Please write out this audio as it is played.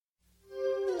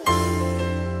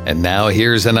And now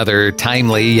here's another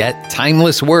timely yet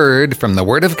timeless word from the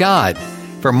Word of God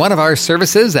from one of our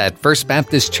services at First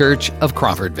Baptist Church of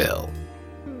Crawfordville.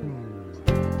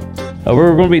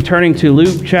 We're going to be turning to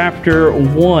Luke chapter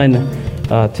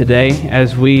 1 today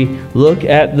as we look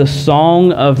at the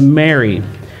Song of Mary.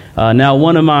 Now,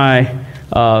 one of my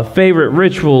favorite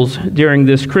rituals during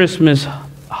this Christmas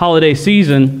holiday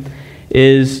season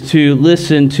is to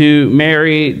listen to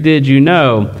Mary, Did You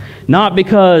Know? Not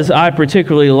because I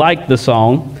particularly like the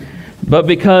song, but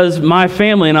because my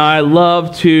family and I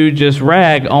love to just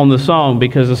rag on the song,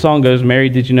 because the song goes, Mary,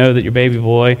 did you know that your baby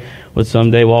boy would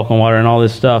someday walk on water, and all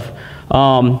this stuff.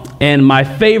 And my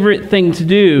favorite thing to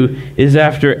do is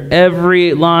after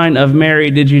every line of Mary,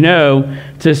 did you know,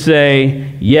 to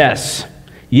say, yes,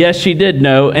 she did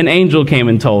know, an angel came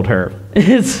and told her.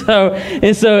 And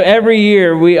so every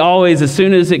year, we always, as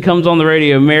soon as it comes on the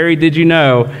radio, Mary, did you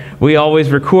know, we always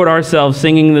record ourselves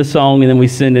singing the song, and then we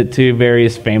send it to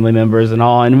various family members and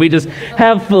all, and we just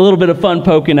have a little bit of fun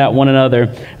poking at one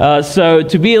another. So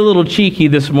to be a little cheeky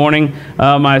this morning,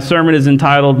 my sermon is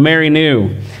entitled, Mary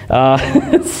Knew.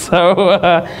 Just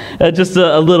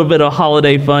a little bit of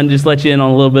holiday fun, just let you in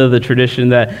on a little bit of the tradition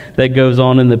that goes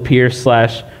on in the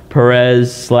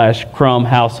Pierce/Perez/Crum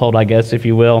household, I guess, if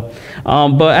you will.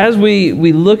 But as we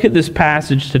look at this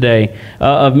passage today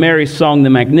of Mary's song, the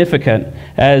Magnificat,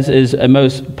 as is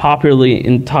most popularly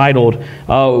entitled,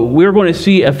 we're going to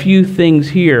see a few things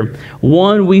here.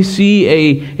 One, we see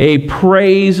a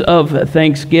praise of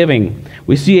thanksgiving.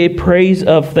 We see a praise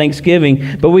of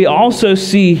thanksgiving, but we also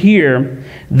see here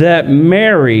that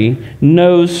Mary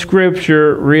knows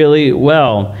Scripture really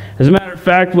well. As a matter of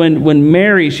fact, when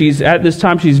Mary, she's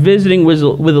visiting with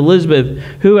Elizabeth,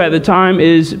 who at the time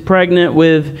is pregnant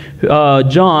with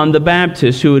John the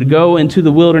Baptist, who would go into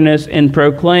the wilderness and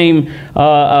proclaim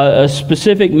a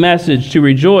specific message to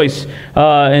rejoice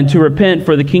and to repent,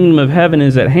 for the kingdom of heaven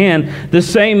is at hand. The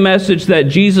same message that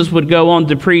Jesus would go on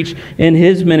to preach in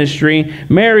his ministry.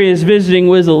 Mary is visiting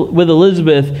with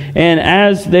Elizabeth, and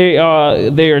as they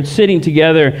are sitting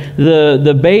together,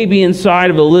 the baby inside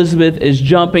of Elizabeth is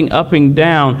jumping up and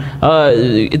down,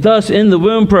 thus in the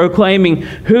womb proclaiming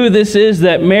who this is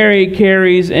that Mary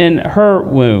carries in her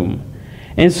womb.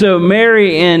 And so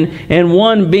Mary, and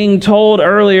one being told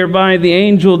earlier by the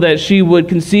angel that she would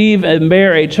conceive and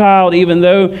bear a child even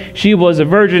though she was a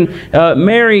virgin,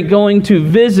 Mary going to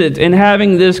visit and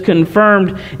having this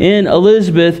confirmed in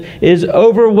Elizabeth is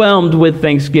overwhelmed with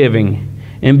thanksgiving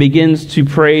and begins to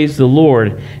praise the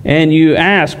Lord. And you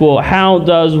ask, well, how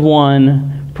does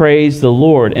one praise the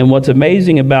Lord? And what's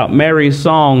amazing about Mary's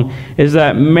song is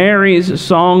that Mary's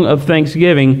song of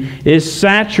thanksgiving is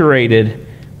saturated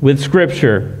with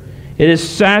Scripture. It is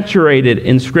saturated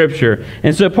in Scripture.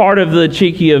 And so part of the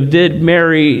cheeky of did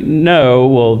Mary know?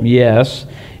 Well, yes,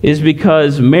 is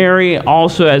because Mary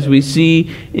also, as we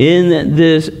see in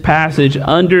this passage,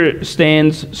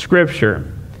 understands Scripture.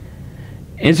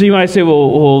 And so you might say,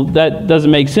 well, that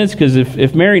doesn't make sense, because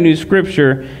if Mary knew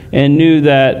Scripture and knew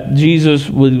that Jesus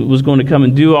was going to come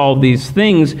and do all these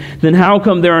things, then how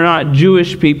come there are not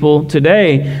Jewish people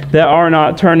today that are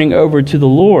not turning over to the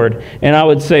Lord? And I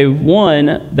would say,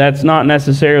 one, that's not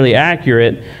necessarily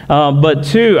accurate. But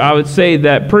two, I would say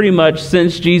that pretty much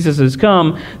since Jesus has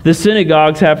come, the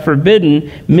synagogues have forbidden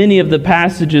many of the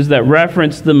passages that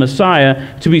reference the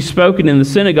Messiah to be spoken in the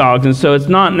synagogues. And so it's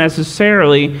not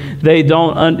necessarily that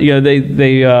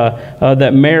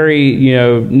Mary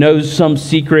knows some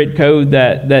secret code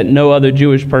that no other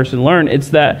Jewish person learned. It's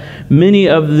that many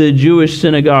of the Jewish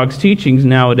synagogues' teachings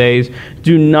nowadays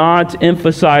do not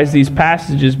emphasize these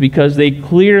passages because they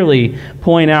clearly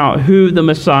point out who the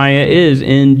Messiah is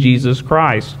in Jesus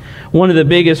Christ. One of the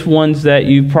biggest ones that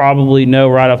you probably know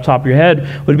right off the top of your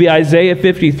head would be Isaiah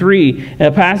 53,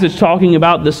 a passage talking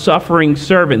about the suffering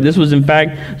servant. This was, in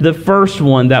fact, the first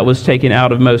one that was taken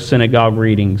out of most synagogue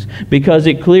readings, because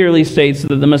it clearly states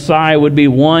that the Messiah would be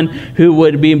one who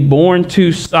would be born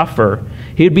to suffer.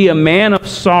 He'd be a man of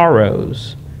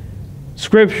sorrows.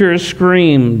 Scripture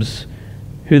screams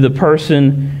who the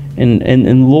person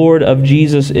and Lord of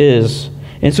Jesus is.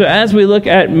 And so as we look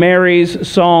at Mary's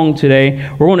song today,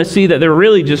 we're going to see that there are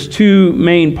really just two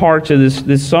main parts of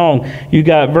this song. You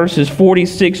got verses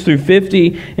 46 through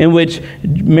 50, in which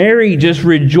Mary just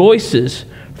rejoices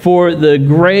for the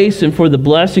grace and for the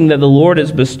blessing that the Lord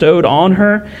has bestowed on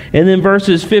her. And then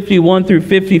verses 51 through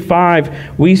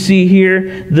 55, we see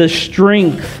here the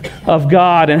strength of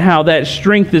God and how that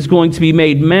strength is going to be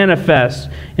made manifest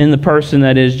in the person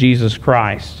that is Jesus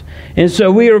Christ. And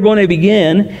so we are going to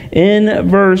begin in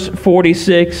verse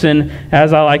 46, and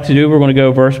as I like to do, we're going to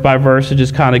go verse by verse and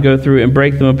just kind of go through and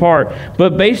break them apart.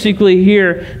 But basically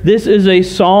here, this is a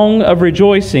song of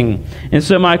rejoicing. And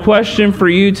so my question for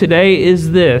you today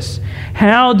is this: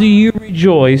 how do you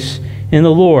rejoice in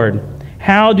the Lord?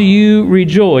 How do you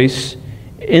rejoice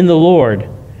in the Lord?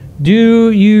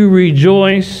 Do you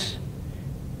rejoice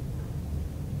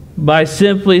by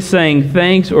simply saying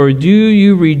thanks, or do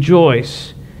you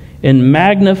rejoice in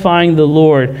magnifying the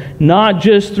Lord, not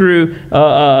just through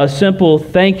a simple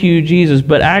thank you, Jesus,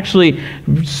 but actually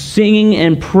singing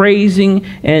and praising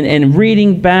and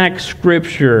reading back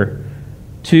Scripture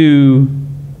to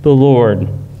the Lord?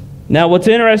 Now, what's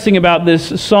interesting about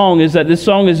this song is that this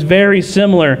song is very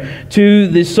similar to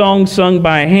the song sung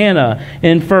by Hannah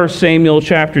in 1 Samuel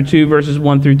chapter 2, verses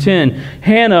 1 through 10.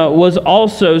 Hannah was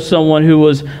also someone who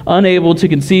was unable to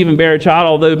conceive and bear a child,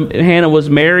 although Hannah was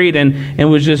married and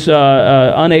was just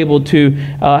unable to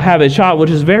have a child,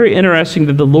 which is very interesting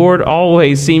that the Lord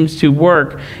always seems to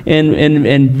work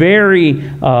in very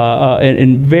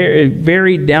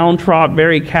downtrodden,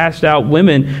 very cast out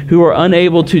women who are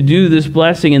unable to do this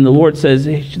blessing. And the Lord says,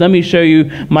 let me show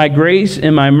you my grace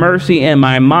and my mercy and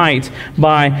my might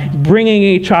by bringing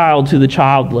a child to the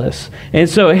childless. And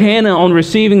so Hannah, on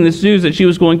receiving this news that she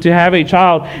was going to have a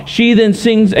child, she then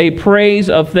sings a praise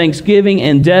of thanksgiving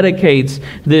and dedicates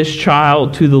this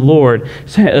child to the Lord.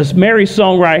 Mary's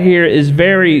song right here is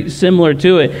very similar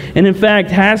to it, and in fact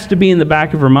has to be in the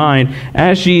back of her mind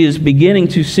as she is beginning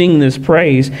to sing this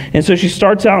praise. And so she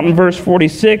starts out in verse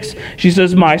 46. She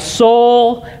says, "My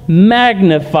soul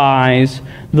magnifies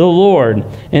the Lord."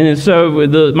 And so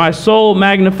my soul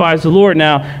magnifies the Lord.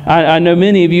 Now, I know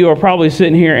many of you are probably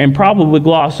sitting here and probably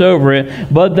gloss over it,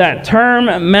 but that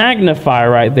term magnify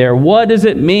right there, what does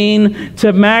it mean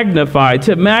to magnify?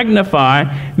 To magnify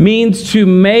means to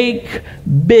make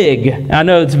big. I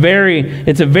know it's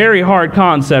a very hard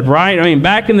concept, right? I mean,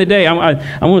 back in the day, I'm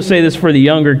going to say this for the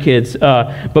younger kids,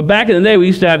 but back in the day, we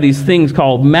used to have these things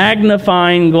called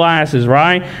magnifying glasses,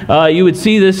 right? You would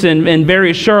see this in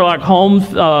various Sherlock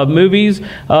Holmes movies,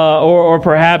 or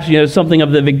perhaps something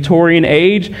of the Victorian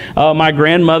age. My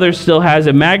grandmother still has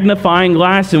a magnifying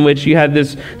glass in which you had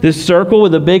this circle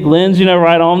with a big lens,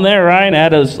 right on there, right? And it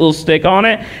had a little stick on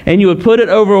it, and you would put it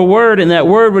over a word, and that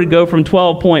word would go from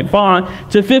 12-point font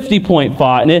to 50-point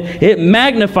font, and it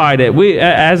magnified it.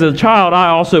 As a child, I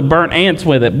also burnt ants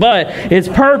with it, but its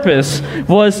purpose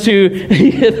was to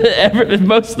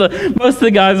most of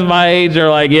the guys of my age are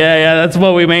like, yeah, that's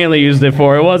what we mainly used it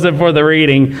for. It wasn't for the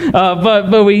reading,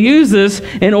 but we use this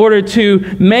in order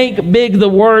to make big the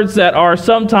words that are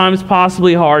sometimes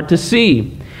possibly hard to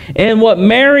see. And what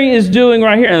Mary is doing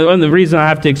right here, and the reason I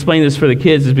have to explain this for the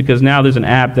kids is because now there's an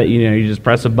app that you just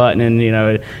press a button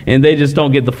and they just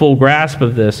don't get the full grasp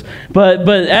of this. But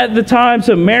at the time,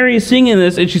 so Mary is singing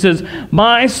this, and she says,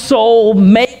 "My soul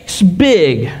makes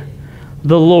big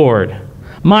the Lord."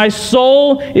 My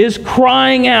soul is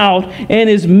crying out and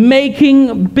is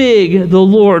making big the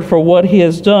Lord for what He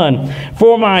has done.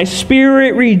 For my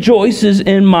spirit rejoices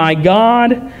in my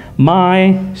God,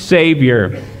 my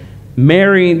Savior.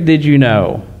 Mary, did you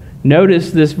know?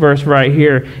 Notice this verse right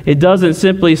here. It doesn't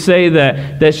simply say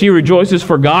that she rejoices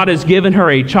for God has given her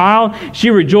a child. She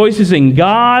rejoices in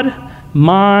God,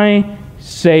 my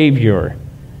Savior.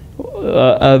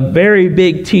 A very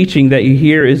big teaching that you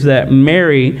hear is that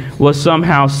Mary was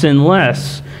somehow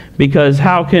sinless, because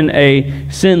how can a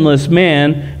sinless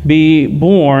man be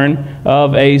born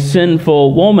of a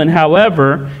sinful woman?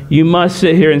 However, you must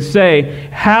sit here and say,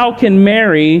 how can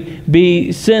Mary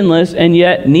be sinless and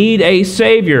yet need a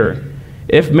Savior?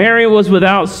 If Mary was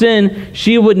without sin,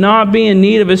 she would not be in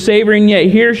need of a Savior, and yet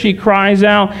here she cries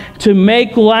out to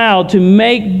make loud, to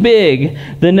make big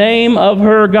the name of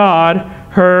her God,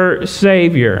 her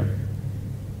Savior.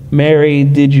 Mary,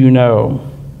 did you know?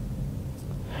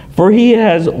 For He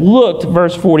has looked,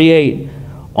 verse 48,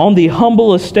 on the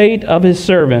humble estate of His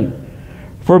servant.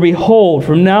 For behold,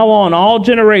 from now on all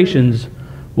generations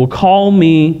will call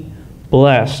me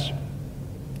blessed.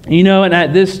 And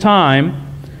at this time,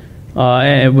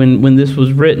 when this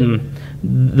was written,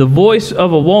 the voice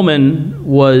of a woman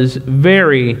was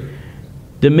very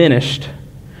diminished.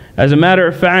 As a matter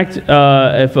of fact,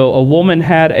 if a woman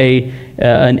had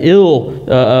an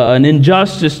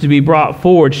injustice to be brought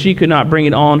forward, she could not bring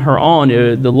it on her own.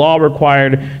 The law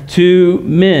required 2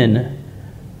 men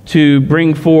to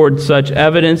bring forward such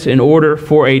evidence in order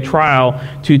for a trial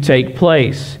to take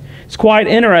place. It's quite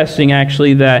interesting,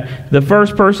 actually, that the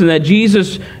first person that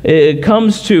Jesus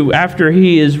comes to after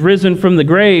He is risen from the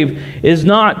grave is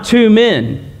not 2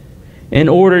 men. in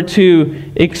order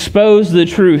to expose the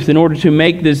truth, in order to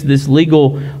make this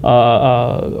legal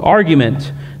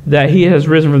argument that he has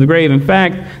risen from the grave. In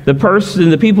fact,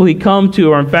 the people he come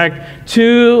to are in fact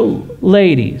two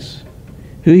ladies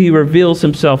who he reveals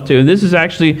himself to. And this is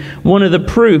actually one of the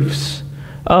proofs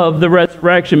of the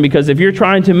resurrection, because if you're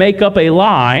trying to make up a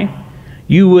lie,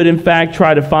 you would in fact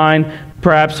try to find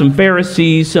perhaps some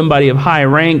Pharisees, somebody of high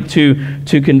rank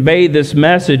to convey this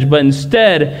message. But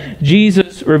instead,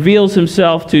 Jesus reveals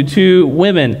himself to two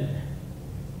women.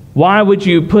 Why would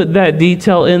you put that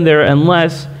detail in there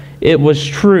unless it was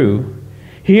true?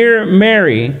 Here,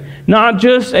 Mary, not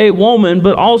just a woman,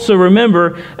 but also,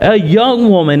 remember, a young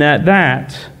woman at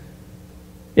that,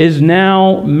 is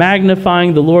now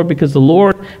magnifying the Lord because the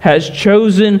Lord has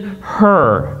chosen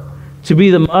her to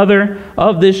be the mother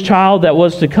of this child that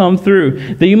was to come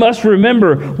through. That you must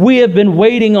remember, we have been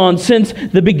waiting on since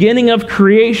the beginning of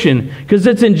creation, because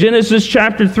it's in Genesis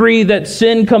chapter 3 that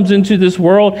sin comes into this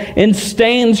world and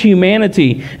stains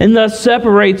humanity, and thus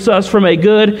separates us from a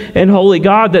good and holy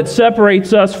God, that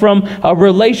separates us from a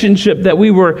relationship that we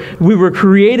were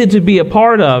created to be a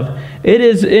part of. It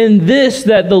is in this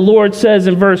that the Lord says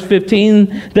in verse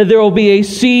 15 that there will be a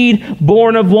seed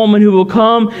born of woman who will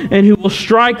come and who will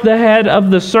strike the head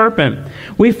of the serpent.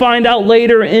 We find out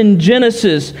later in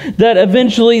Genesis that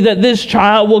eventually that this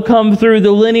child will come through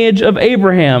the lineage of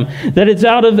Abraham, that it's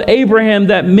out of Abraham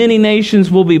that many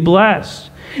nations will be blessed.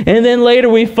 And then later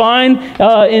we find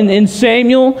in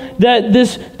Samuel that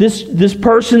this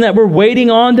person that we're waiting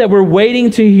on, that we're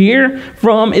waiting to hear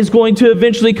from, is going to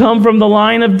eventually come from the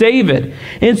line of David.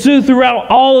 And so throughout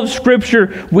all of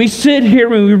Scripture, we sit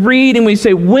here and we read and we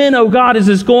say, when, oh God, is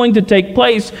this going to take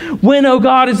place? When, oh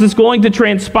God, is this going to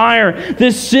transpire?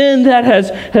 This sin that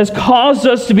has caused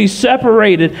us to be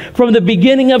separated from the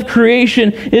beginning of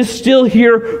creation is still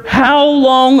here. How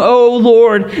long, oh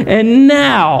Lord? And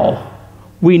now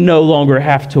we no longer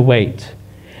have to wait.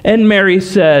 And Mary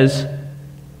says,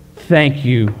 thank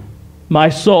you. My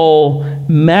soul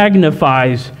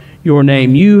magnifies your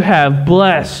name. You have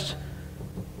blessed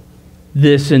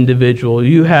this individual.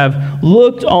 You have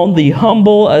looked on the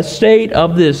humble estate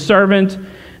of this servant.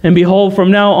 And behold,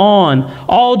 from now on,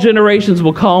 all generations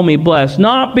will call me blessed.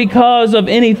 Not because of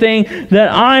anything that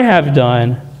I have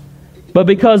done, but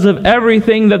because of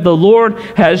everything that the Lord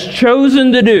has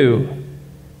chosen to do.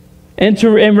 And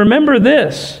remember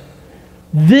this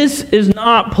is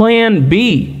not plan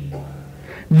B.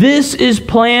 This is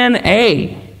plan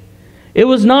A. It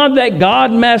was not that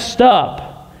God messed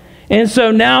up, and so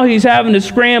now he's having to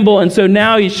scramble, and so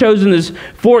now he's chosen this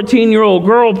 14-year-old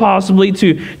girl possibly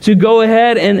to go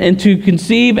ahead and to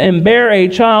conceive and bear a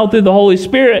child through the Holy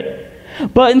Spirit.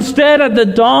 But instead, at the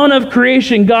dawn of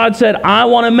creation, God said, I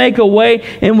want to make a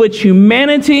way in which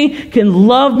humanity can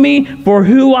love me for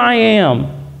who I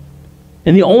am.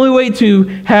 And the only way to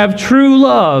have true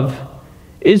love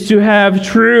is to have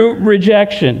true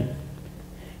rejection.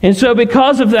 And so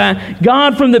because of that,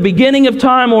 God from the beginning of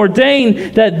time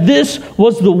ordained that this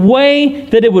was the way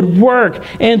that it would work.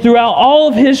 And throughout all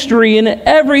of history and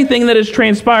everything that has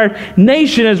transpired,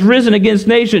 nation has risen against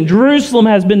nation. Jerusalem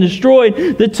has been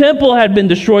destroyed. The temple had been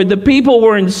destroyed. The people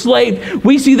were enslaved.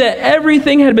 We see that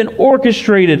everything had been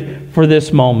orchestrated for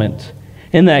this moment.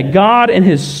 And that God in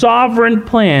His sovereign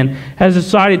plan has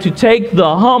decided to take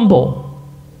the humble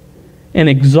and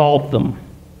exalt them.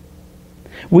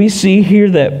 We see here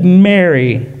that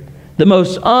Mary, the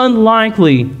most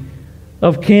unlikely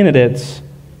of candidates,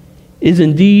 is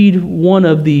indeed one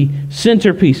of the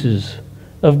centerpieces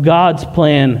of God's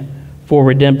plan for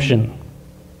redemption.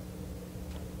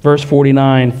 Verse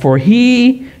 49, for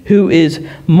He who is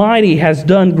mighty has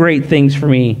done great things for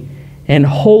me, and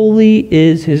holy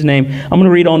is His name. I'm going to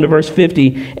read on to verse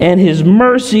 50. And His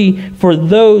mercy for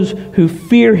those who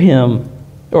fear Him,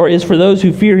 or is for those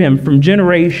who fear Him from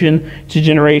generation to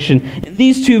generation. In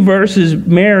these two verses,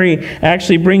 Mary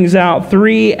actually brings out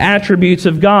three attributes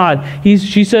of God.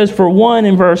 She says, for one,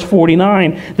 in verse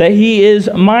 49, that He is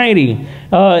mighty.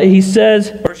 She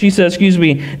says,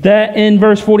 that in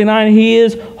verse 49, He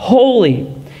is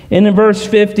holy. And in verse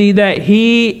 50, that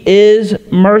He is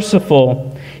merciful.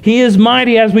 He is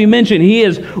mighty, as we mentioned. He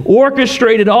has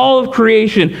orchestrated all of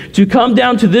creation to come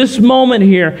down to this moment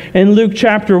here in Luke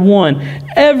chapter 1.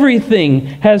 Everything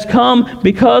has come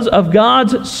because of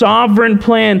God's sovereign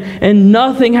plan, and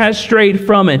nothing has strayed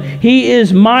from it. He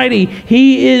is mighty.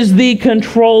 He is the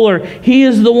controller. He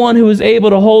is the one who is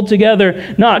able to hold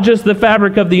together not just the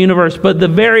fabric of the universe, but the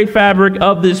very fabric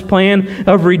of this plan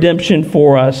of redemption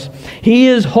for us. He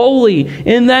is holy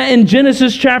in that in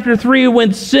Genesis chapter 3,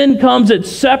 when sin comes, it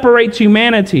separates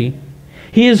humanity.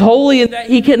 He is holy in that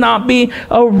he cannot be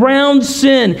around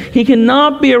sin. He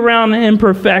cannot be around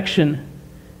imperfection.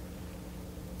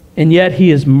 And yet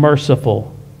he is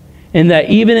merciful in that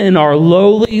even in our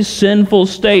lowly, sinful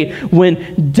state,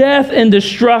 when death and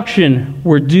destruction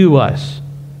were due us,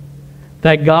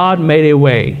 that God made a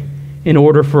way in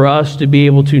order for us to be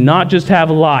able to not just have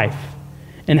life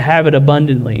and have it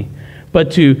abundantly,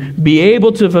 but to be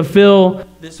able to fulfill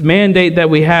this mandate that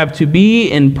we have to be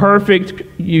in perfect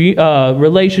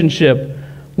relationship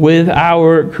with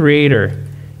our Creator.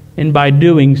 And by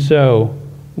doing so,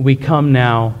 we come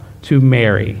now to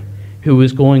Mary, who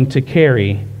is going to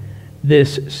carry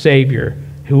this Savior,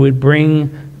 who would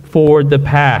bring forward the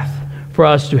path for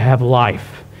us to have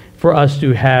life, for us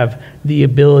to have the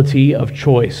ability of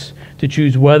choice, to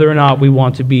choose whether or not we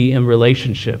want to be in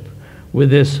relationship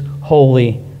with this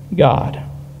holy God.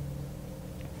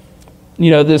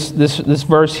 You know, this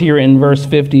verse here in verse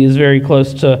 50 is very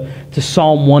close to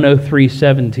Psalm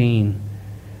 103:17.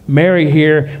 Mary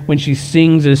here, when she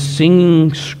sings, is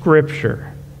singing Scripture.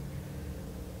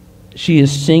 She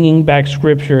is singing back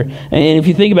Scripture. And if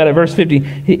you think about it, verse 50,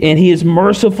 and he is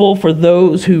merciful for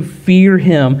those who fear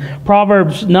him.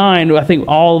 Proverbs 9, I think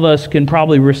all of us can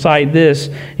probably recite this.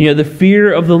 You know, the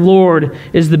fear of the Lord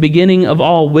is the beginning of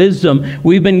all wisdom.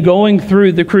 We've been going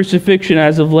through the crucifixion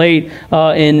as of late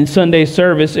in Sunday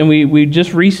service, and we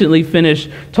just recently finished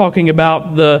talking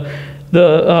about the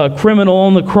criminal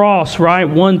on the cross, right?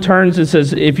 One turns and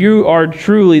says, if you are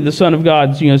truly the Son of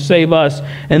God, save us.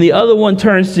 And the other one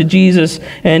turns to Jesus,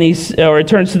 and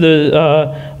turns to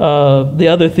the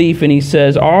other thief, and he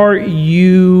says, are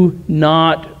you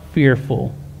not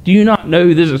fearful? Do you not know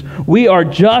who this is? We are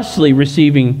justly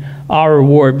receiving our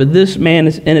reward, but this man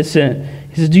is innocent.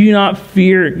 He says, do you not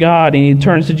fear God? And he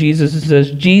turns to Jesus and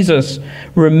says, Jesus,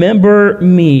 remember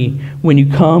me when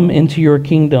you come into your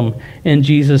kingdom. And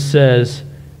Jesus says,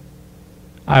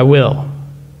 I will.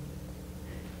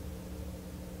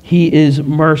 He is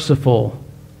merciful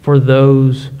for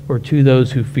those or to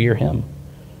those who fear him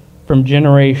from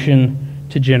generation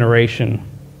to generation.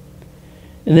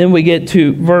 And then we get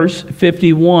to verse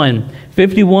 51.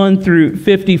 51 through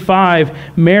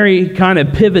 55, Mary kind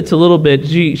of pivots a little bit.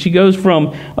 She goes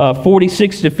from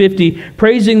 46 to 50,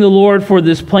 praising the Lord for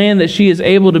this plan that she is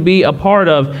able to be a part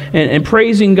of, and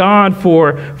praising God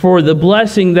for the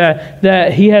blessing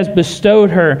that he has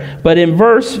bestowed her. But in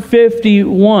verse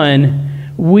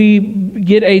 51, we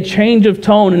get a change of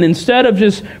tone, and instead of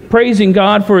just praising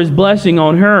God for his blessing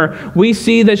on her, we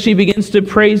see that she begins to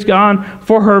praise God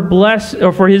for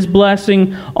for his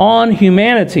blessing on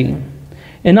humanity.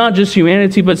 And not just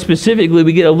humanity, but specifically,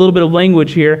 we get a little bit of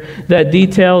language here that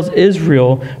details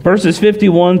Israel. Verses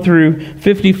 51 through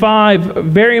 55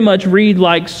 very much read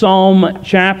like Psalm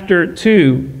chapter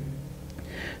 2.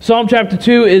 Psalm chapter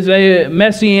 2 is a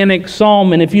messianic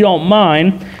psalm, and if you don't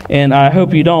mind, and I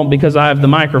hope you don't because I have the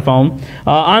microphone,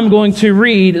 I'm going to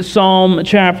read Psalm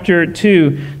chapter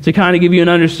 2 to kind of give you an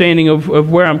understanding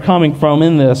of where I'm coming from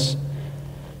in this.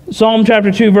 Psalm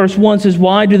chapter 2 verse 1 says,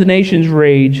 why do the nations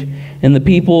rage and the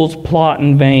peoples plot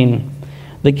in vain?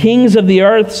 The kings of the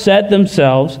earth set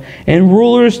themselves, and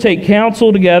rulers take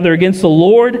counsel together against the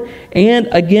Lord and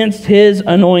against his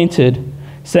anointed,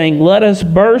 saying, let us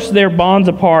burst their bonds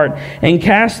apart and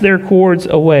cast their cords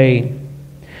away.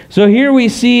 So here we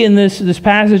see in this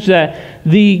passage that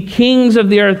the kings of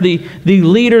the earth, the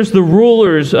leaders, the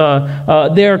rulers,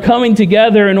 they are coming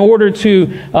together in order to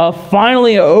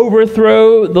finally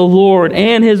overthrow the Lord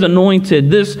and his anointed,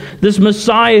 this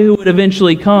Messiah who would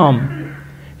eventually come.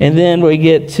 And then we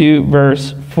get to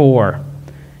verse 4.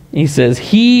 He says,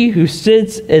 he who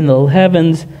sits in the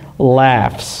heavens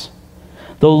laughs.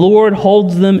 The Lord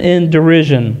holds them in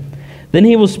derision. Then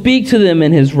he will speak to them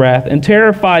in his wrath and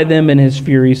terrify them in his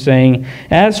fury, saying,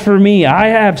 as for me, I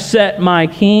have set my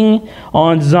king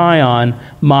on Zion,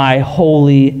 my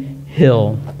holy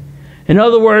hill. In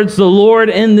other words, the Lord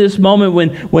in this moment,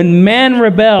 when man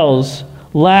rebels,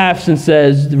 laughs and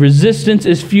says, resistance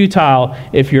is futile,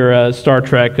 if you're a Star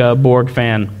Trek Borg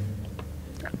fan.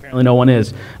 Apparently no one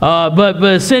is. But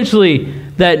essentially,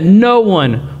 that no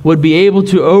one would be able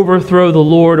to overthrow the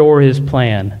Lord or his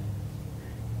plan.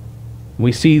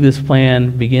 We see this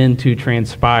plan begin to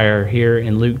transpire here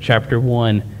in Luke chapter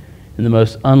 1 in the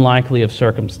most unlikely of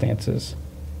circumstances.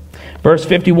 Verse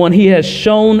 51, he has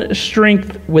shown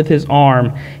strength with his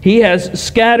arm. He has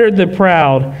scattered the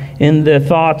proud in the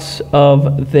thoughts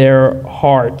of their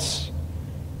hearts.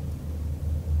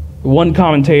 One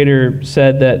commentator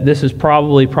said that this is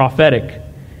probably prophetic,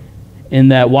 in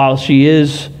that while she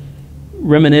is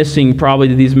reminiscing probably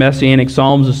to these messianic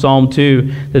psalms of Psalm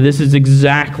 2, that this is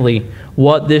exactly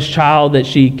what this child that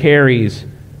she carries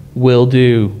will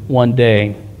do one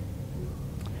day.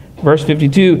 Verse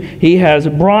 52, he has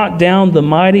brought down the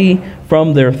mighty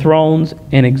from their thrones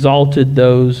and exalted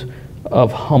those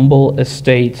of humble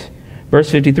estate. Verse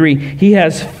 53, he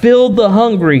has filled the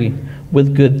hungry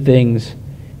with good things,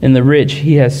 and the rich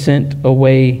he has sent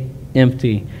away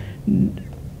empty.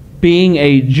 Being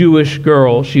a Jewish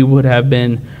girl, she would have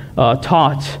been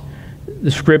taught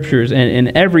the Scriptures,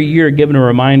 and every year given a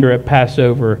reminder at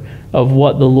Passover of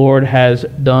what the Lord has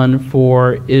done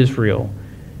for Israel.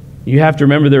 You have to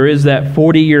remember there is that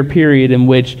 40-year period in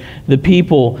which the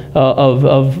people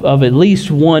of at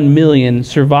least 1 million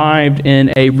survived in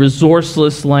a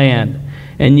resourceless land.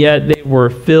 And yet they were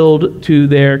filled to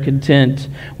their content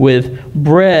with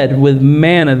bread, with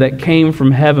manna that came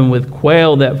from heaven, with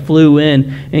quail that flew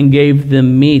in and gave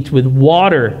them meat, with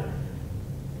water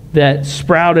that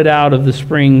sprouted out of the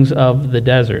springs of the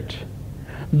desert.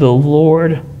 The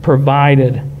Lord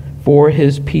provided for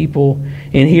his people.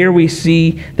 And here we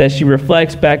see that she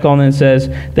reflects back on and says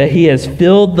that he has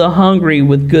filled the hungry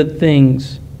with good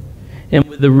things, and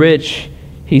with the rich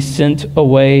he sent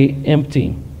away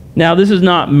empty. Now, this is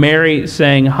not Mary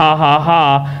saying, ha, ha,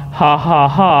 ha, ha, ha,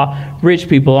 ha, rich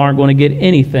people aren't going to get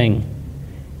anything.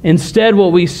 Instead,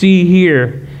 what we see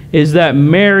here is that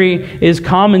Mary is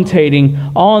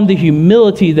commentating on the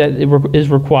humility that is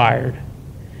required.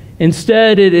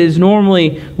 Instead, it is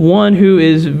normally one who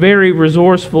is very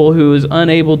resourceful, who is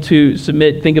unable to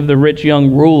submit. Think of the rich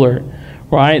young ruler,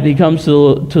 right? He comes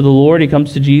to the Lord, he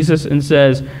comes to Jesus and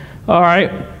says, all right,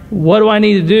 what do I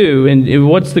need to do? And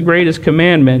what's the greatest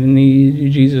commandment?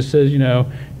 And Jesus says,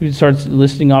 he starts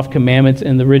listing off commandments,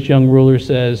 and the rich young ruler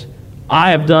says,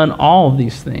 I have done all of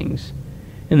these things.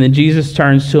 And then Jesus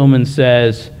turns to him and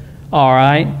says, all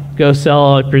right, go sell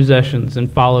all your possessions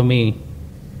and follow me.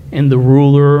 And the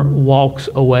ruler walks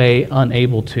away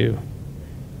unable to.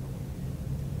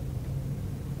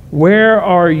 Where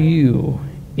are you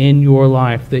in your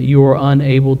life that you are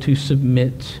unable to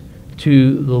submit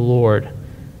to the Lord?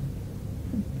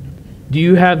 Do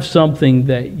you have something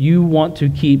that you want to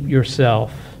keep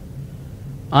yourself?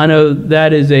 I know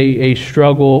that is a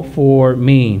struggle for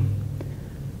me.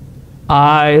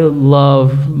 I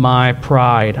love my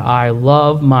pride. I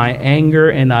love my anger,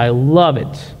 and I love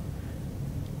it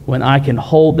when I can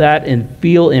hold that and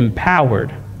feel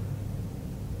empowered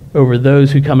over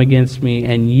those who come against me.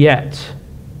 And yet,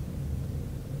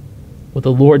 what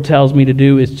the Lord tells me to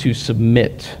do is to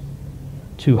submit,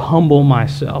 to humble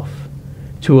myself,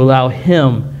 to allow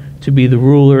him to be the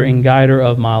ruler and guider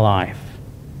of my life.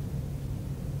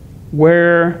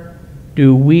 Where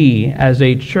do we as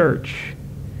a church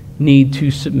need to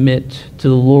submit to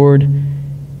the Lord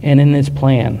and in his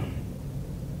plan?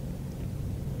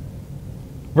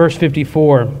 Verse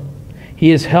 54, he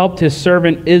has helped his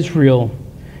servant Israel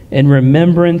in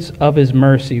remembrance of his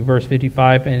mercy. Verse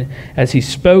 55, and as he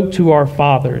spoke to our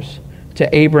fathers,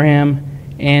 to Abraham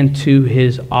and to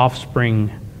his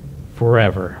offspring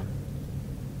forever.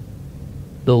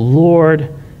 The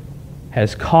Lord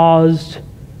has caused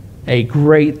a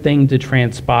great thing to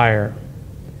transpire.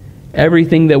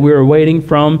 Everything that we were waiting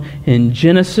from in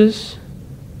Genesis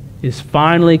is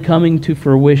finally coming to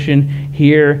fruition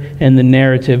here in the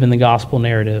narrative, in the gospel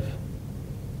narrative.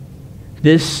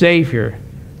 This Savior,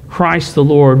 Christ the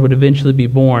Lord, would eventually be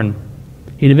born.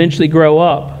 He'd eventually grow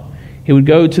up. He would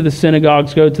go to the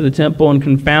synagogues, go to the temple, and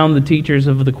confound the teachers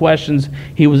of the questions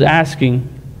he was asking.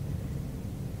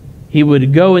 He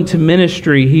would go into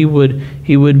ministry. He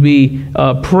would be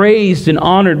praised and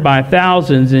honored by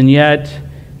thousands, and yet,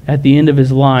 at the end of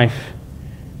his life,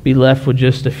 be left with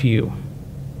just a few.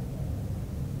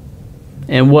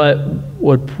 And what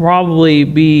would probably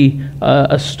be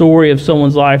a story of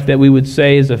someone's life that we would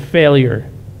say is a failure,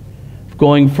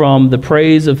 going from the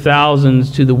praise of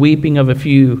thousands to the weeping of a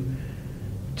few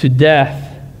to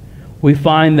death, we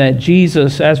find that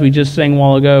Jesus, as we just sang a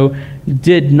while ago,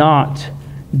 did not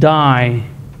die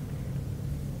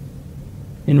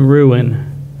in ruin,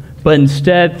 but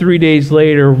instead 3 days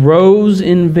later rose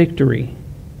in victory,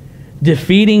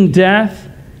 defeating death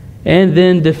and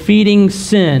then defeating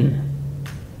sin.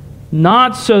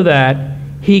 Not so that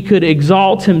he could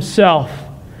exalt himself,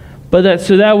 but that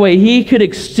so that way he could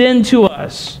extend to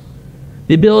us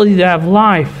the ability to have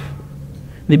life,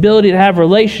 the ability to have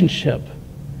relationship.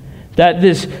 That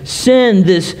this sin,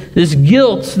 this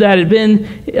guilt that had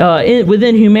been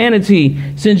within humanity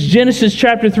since Genesis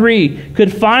chapter 3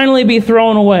 could finally be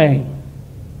thrown away.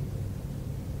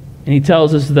 And he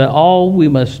tells us that all we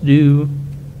must do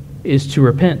is to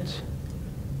repent,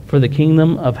 for the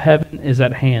kingdom of heaven is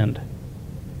at hand.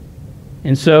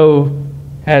 And so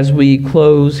as we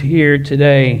close here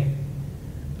today,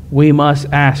 we must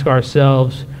ask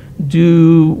ourselves,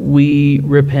 do we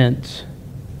repent?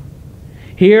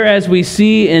 Here, as we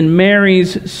see in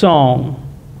Mary's song,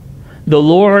 the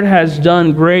Lord has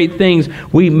done great things.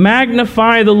 We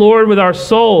magnify the Lord with our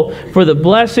soul for the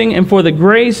blessing and for the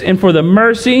grace and for the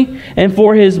mercy and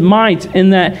for His might, in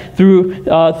that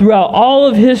throughout all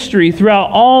of history,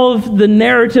 throughout all of the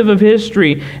narrative of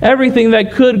history, everything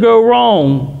that could go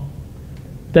wrong,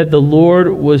 that the Lord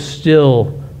was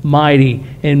still mighty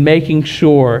in making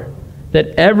sure that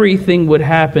everything would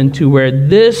happen to where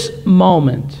this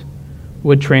moment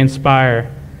would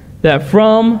transpire, that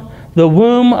from the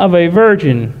womb of a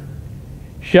virgin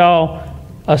shall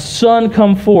a son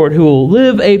come forward who will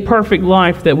live a perfect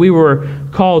life that we were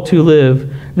called to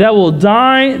live, that will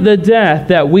die the death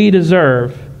that we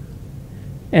deserve,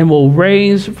 and will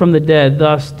raise from the dead,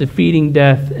 thus defeating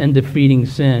death and defeating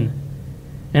sin.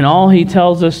 And all He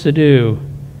tells us to do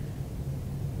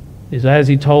is, as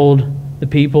He told the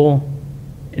people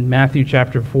in Matthew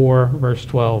chapter 4, verse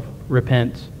 12,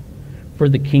 repent, for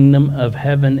the kingdom of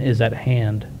heaven is at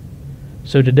hand.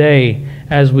 So today,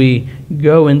 as we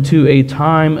go into a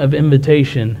time of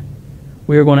invitation,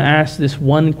 we are going to ask this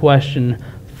one question: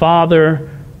 Father,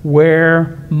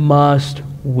 where must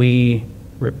we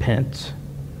repent?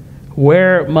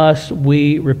 Where must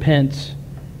we repent?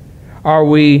 Are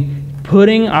we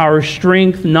putting our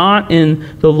strength not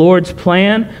in the Lord's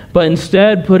plan, but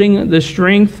instead putting the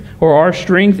strength or our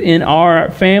strength in our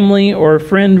family or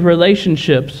friend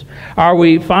relationships? Are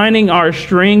we finding our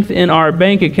strength in our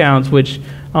bank accounts, which,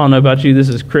 I don't know about you, this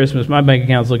is Christmas, my bank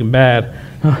account's looking bad.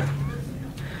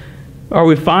 Are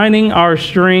we finding our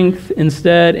strength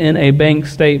instead in a bank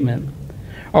statement?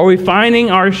 Are we finding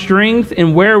our strength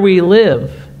in where we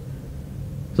live?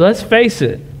 So let's face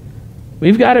it,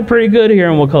 we've got it pretty good here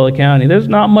in Wakulla County. There's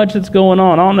not much that's going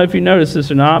on. I don't know if you noticed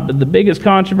this or not, but the biggest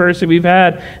controversy we've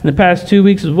had in the past 2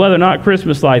 weeks is whether or not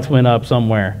Christmas lights went up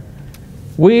somewhere.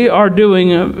 We are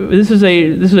doing, this is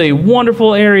a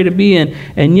wonderful area to be in,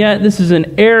 and yet this is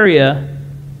an area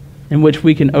in which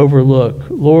we can overlook.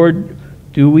 Lord,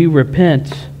 do we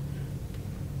repent,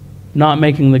 not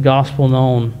making the gospel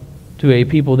known to a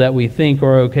people that we think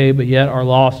are okay, but yet are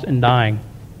lost and dying?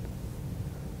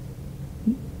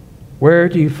 Where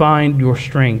do you find your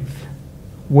strength?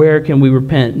 Where can we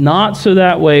repent? Not so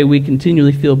that way we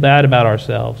continually feel bad about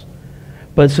ourselves,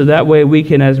 but so that way we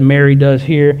can, as Mary does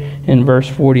here in verse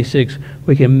 46,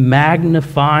 we can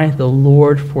magnify the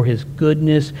Lord for His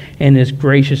goodness and His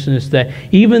graciousness, that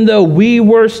even though we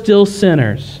were still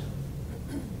sinners,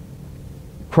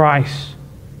 Christ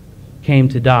came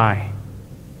to die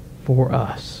for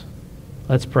us.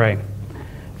 Let's pray.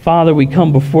 Father, we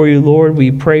come before You, Lord.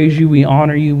 We praise You. We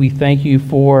honor You. We thank You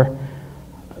for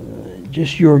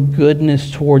just Your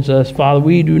goodness towards us. Father,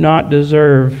 we do not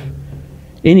deserve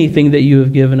anything that You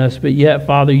have given us, but yet,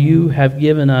 Father, You have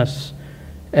given us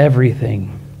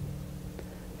everything.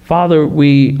 Father,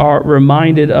 we are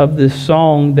reminded of this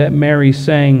song that Mary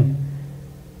sang.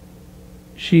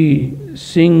 She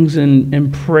sings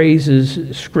and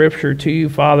praises Scripture to You.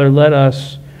 Father, let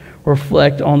us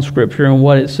reflect on Scripture and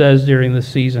what it says during this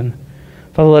season.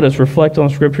 Father, let us reflect on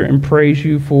Scripture and praise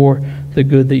You for the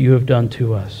good that You have done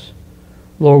to us.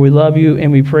 Lord, we love You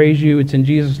and we praise You. It's in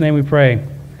Jesus' name we pray.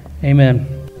 Amen.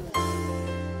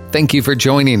 Thank you for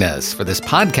joining us for this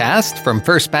podcast from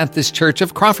First Baptist Church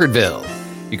of Crawfordville.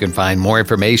 You can find more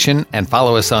information and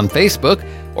follow us on Facebook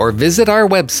or visit our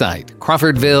website,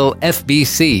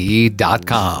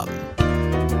 crawfordvillefbc.com.